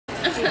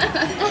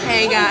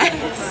Hey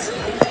guys.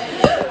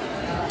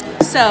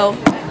 So,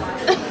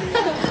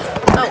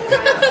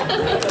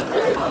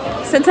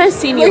 since I've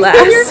seen you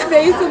last. Your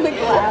face in the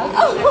glass.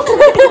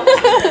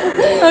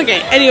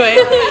 Okay, anyway,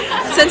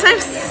 since I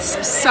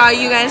saw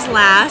you guys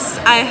last,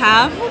 I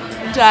have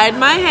dyed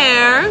my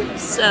hair.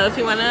 So if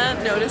you want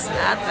to notice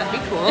that, that'd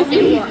be cool. If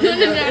you want to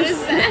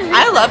notice that.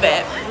 I love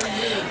it.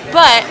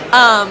 But,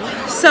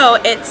 so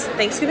it's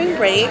Thanksgiving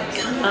break.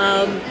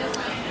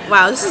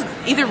 Wow, this is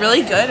either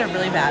really good or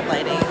really bad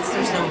lighting.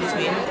 There's no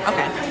between.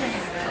 Okay.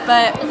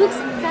 But It looks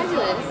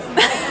fabulous.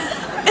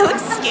 it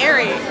looks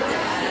scary.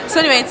 So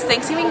anyway, it's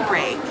Thanksgiving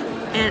break,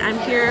 and I'm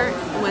here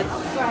with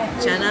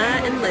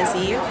Jenna and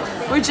Lizzie.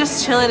 We're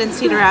just chilling in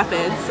Cedar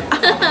Rapids.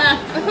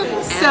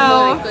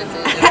 So,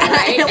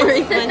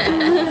 Hillary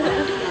Clinton.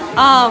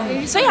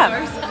 So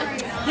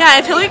yeah,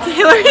 if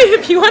Hillary,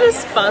 if you want to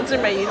sponsor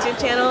my YouTube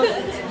channel,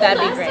 that'd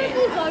be great. Last time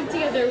we vlogged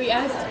together, we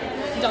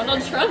asked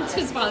Donald Trump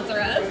to sponsor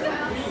us.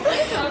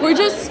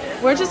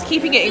 We're just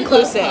keeping it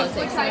inclusive.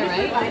 Politics, am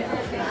I right?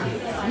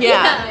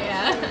 Yeah.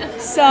 Yeah.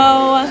 So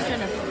Trying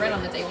to put bread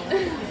on the table.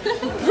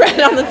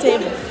 bread on the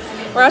table.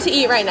 We're out to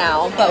eat right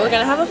now, but we're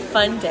gonna have a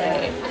fun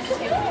day.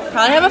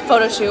 Probably have a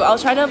photo shoot. I'll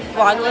try to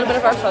vlog a little bit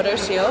of our photo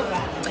shoot.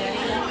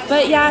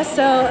 But yeah,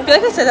 so I feel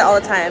like I say that all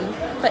the time.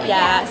 But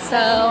yeah,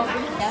 so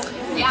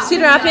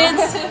Cedar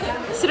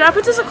Rapids. Cedar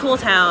Rapids is a cool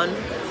town.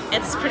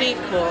 It's pretty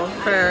cool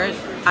for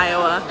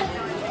Iowa.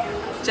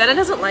 Jenna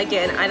doesn't like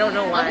it, and I don't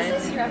know why.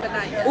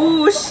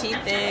 Ooh, she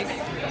thick.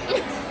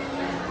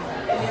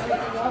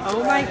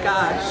 Oh my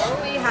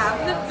gosh. We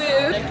have the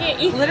food. I can't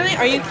eat. Literally,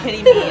 are you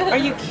kidding me? Are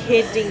you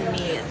kidding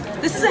me?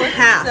 This is a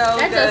half. So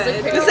that does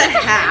look This is a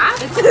half.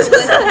 This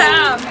is a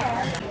half.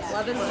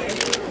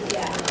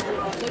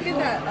 Look at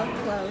that up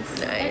close.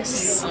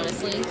 Nice.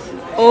 Honestly.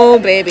 Oh,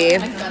 baby.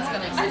 That's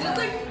gonna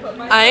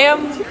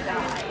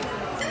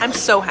I'm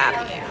so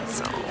happy.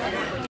 So.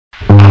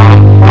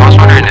 I was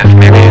wondering if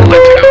maybe you'd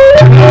like to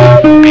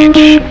go to the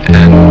beach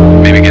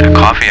and maybe get a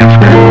coffee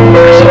after or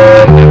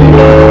something.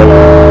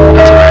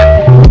 That's alright.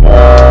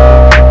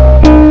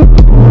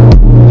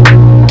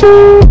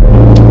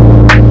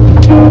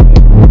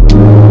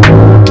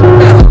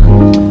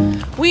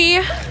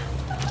 We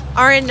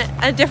are in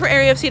a different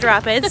area of Cedar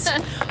Rapids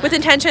with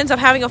intentions of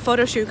having a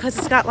photo shoot because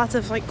it's got lots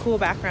of like cool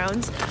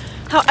backgrounds.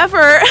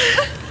 However,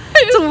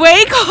 it's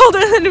way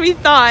colder than we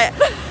thought.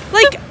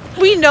 Like,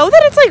 we know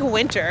that it's like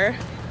winter,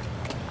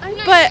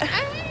 but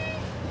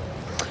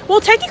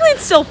well, technically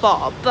it's still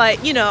fall,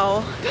 but you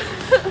know,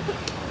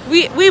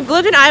 we've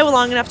lived in Iowa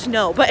long enough to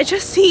know, but it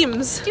just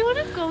seems. Do you want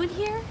to go in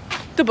here?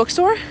 The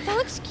bookstore? That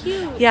looks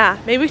cute. Yeah,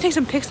 maybe we can take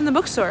some pics in the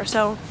bookstore.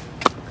 So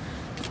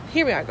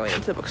here we are going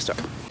into the bookstore.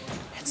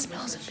 It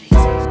smells amazing.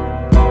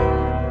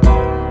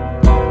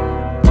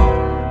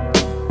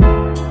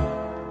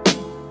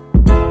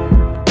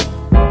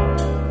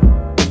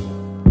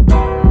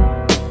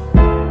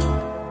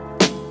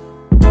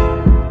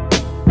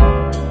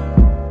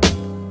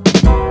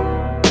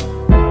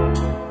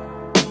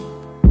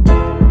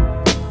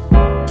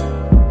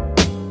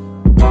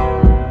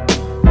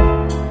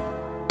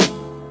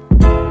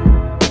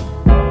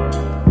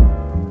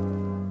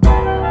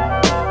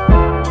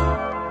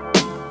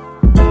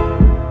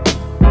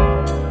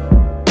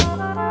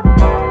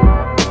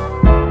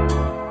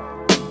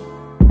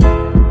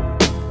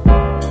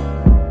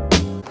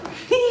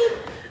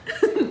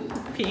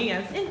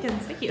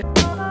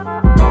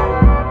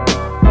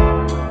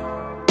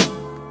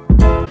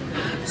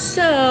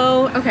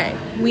 So, okay,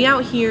 we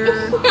out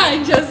here.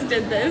 I just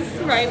did this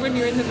right when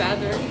you were in the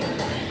bathroom.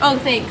 Oh,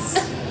 thanks.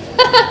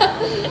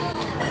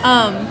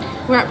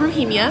 We're at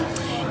Bohemia,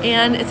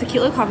 and it's a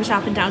cute little coffee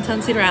shop in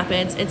downtown Cedar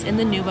Rapids. It's in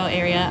the Nubo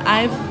area.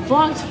 I've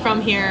vlogged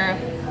from here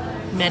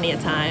many a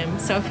time,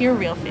 so if you're a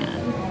real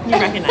fan, you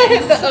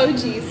recognize. The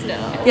OGs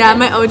know. Yeah,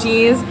 my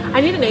OGs.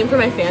 I need a name for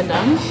my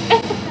fandom.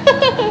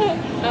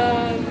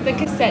 The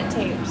cassette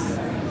tapes.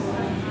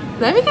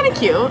 That'd be kind of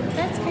cute.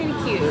 That's kind of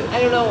cute. I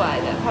don't know why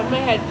that popped in my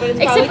head, but it's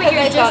Except probably for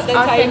you're because I thought just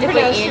that's how you authentically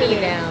pronounce your Annie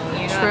name. now.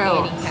 You're True.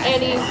 not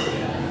Annie Cassidy.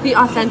 Annie, The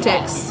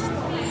Authentics.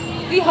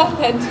 the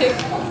authentic.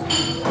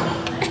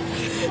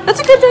 That's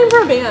a good name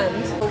for a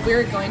band.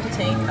 We're going to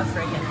take a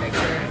freaking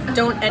picture.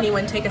 Don't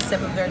anyone take a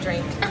sip of their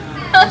drink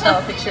until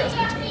a picture is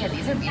taken. Yeah,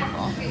 these are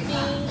beautiful.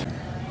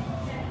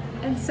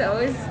 And so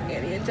is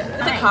Annie and Jenna.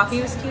 The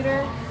coffee was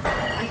cuter.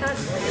 I thought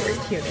it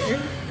was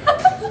cuter.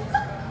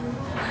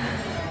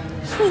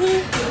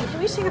 Can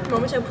we just take a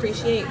moment to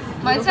appreciate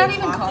Mine's not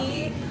beautiful even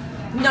coffee.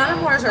 None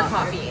of ours are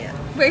coffee.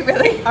 Wait,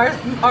 really? Ours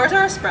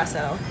are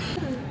espresso.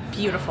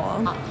 Beautiful.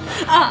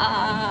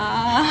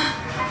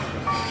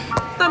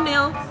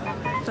 Thumbnail.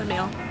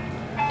 Thumbnail.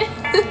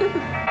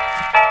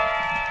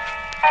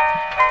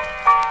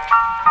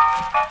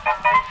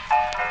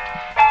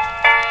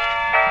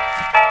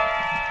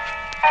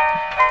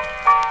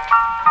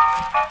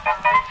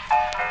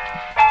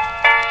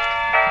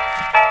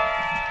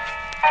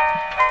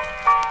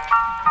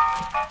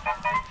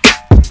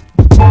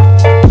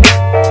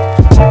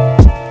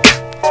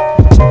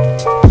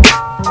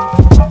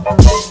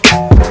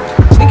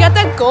 We got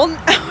that golden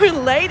hour We're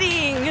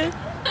lighting.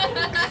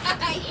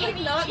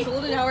 It's not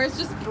golden hour, it's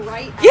just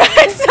bright. Yeah,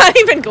 it's not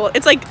even gold.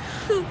 It's like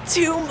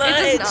too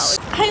much.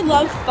 I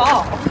love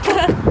fall.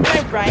 Am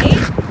I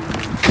right?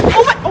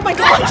 Oh my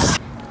gosh.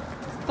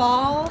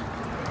 Fall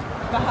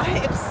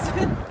vibes.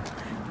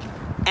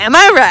 Am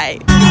I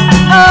right?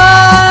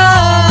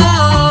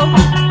 Oh.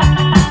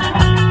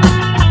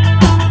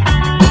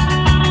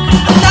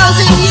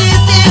 1,000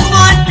 years in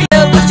one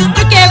field, but you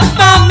took it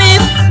from me.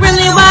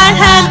 Really wide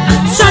hand,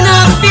 trying to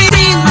feed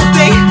me.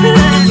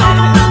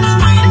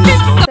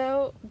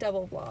 So,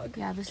 double vlog.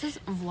 Yeah, this is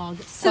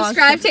vlog.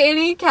 Subscribe to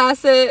Annie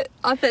Cassett,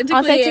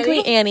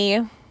 Authentically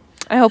Annie.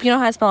 I hope you know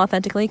how to spell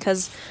authentically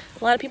because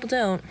a lot of people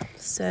don't.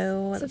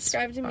 So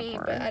Subscribe to me,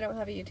 but I don't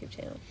have a YouTube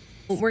channel.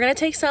 we're gonna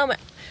take some.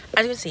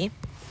 As you can see,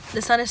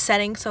 the sun is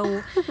setting,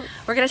 so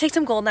we're gonna take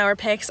some golden hour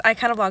pics. I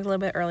kind of vlogged a little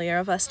bit earlier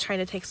of us trying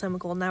to take some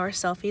golden hour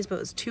selfies, but it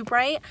was too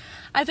bright.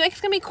 I feel like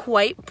it's gonna be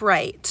quite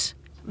bright,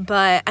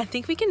 but I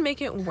think we can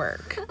make it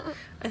work.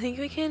 I think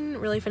we can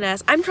really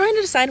finesse. I'm trying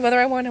to decide whether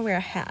I want to wear a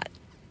hat.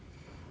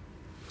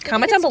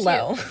 Comment down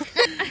below.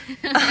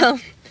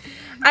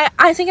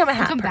 I think I'm a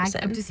hat Come person.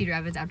 back up to Cedar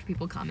Rapids after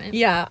people comment.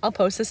 Yeah, I'll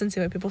post this and see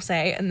what people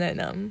say, and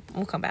then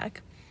we'll come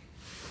back.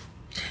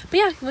 But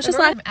yeah, let's just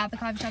laugh. At the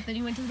coffee shop, then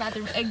you went to the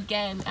bathroom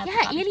again. At Yeah,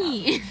 the coffee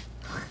Annie. shop.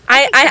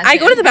 I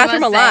go to the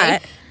bathroom a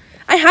lot.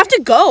 I have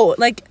to go.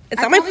 Like,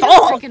 it's not my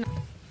fault.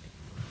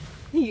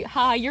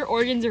 Ha, your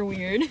organs are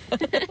weird. Your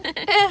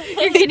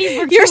kidneys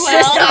work Your too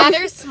well. system.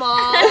 They're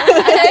small.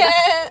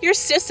 Your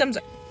systems.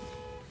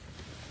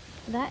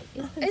 That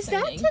is Is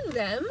that to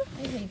them?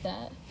 I hate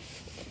that.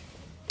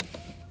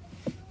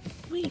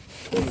 Wait,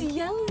 He's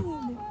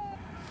yelling.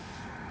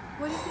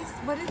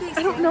 What did they say?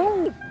 I don't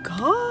know.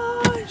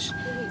 Gosh.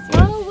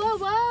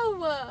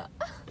 Whoa.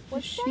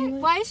 What's that?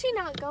 Why is she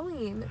not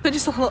going? So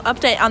just a little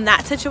update on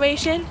that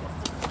situation.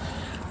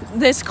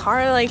 This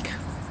car, like,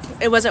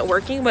 it wasn't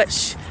working,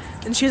 but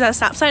and she was at a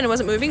stop sign and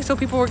wasn't moving, so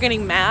people were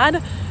getting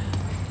mad.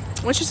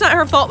 Which is not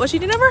her fault, but she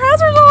didn't have her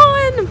hazards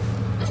on.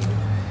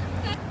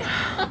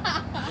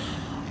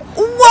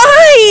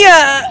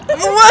 Why?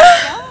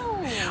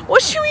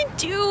 What should we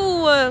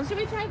do? Should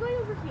we try going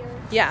over here?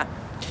 Yeah.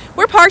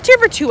 We're parked here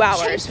for 2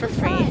 hours for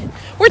free.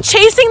 We're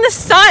chasing the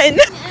sun.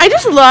 I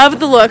just love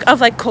the look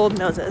of like cold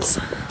noses.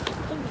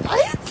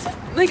 What?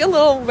 Like a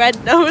little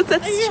red nose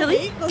that's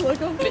chilly.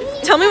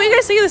 Tell me what you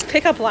guys think of this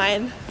pickup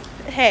line.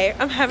 Hey,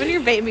 I'm having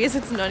your babies.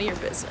 It's none of your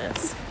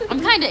business.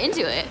 I'm kind of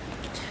into it.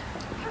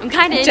 I'm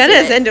kind of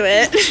Jenna's into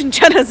it.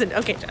 Jenna's into.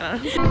 Okay, Jenna.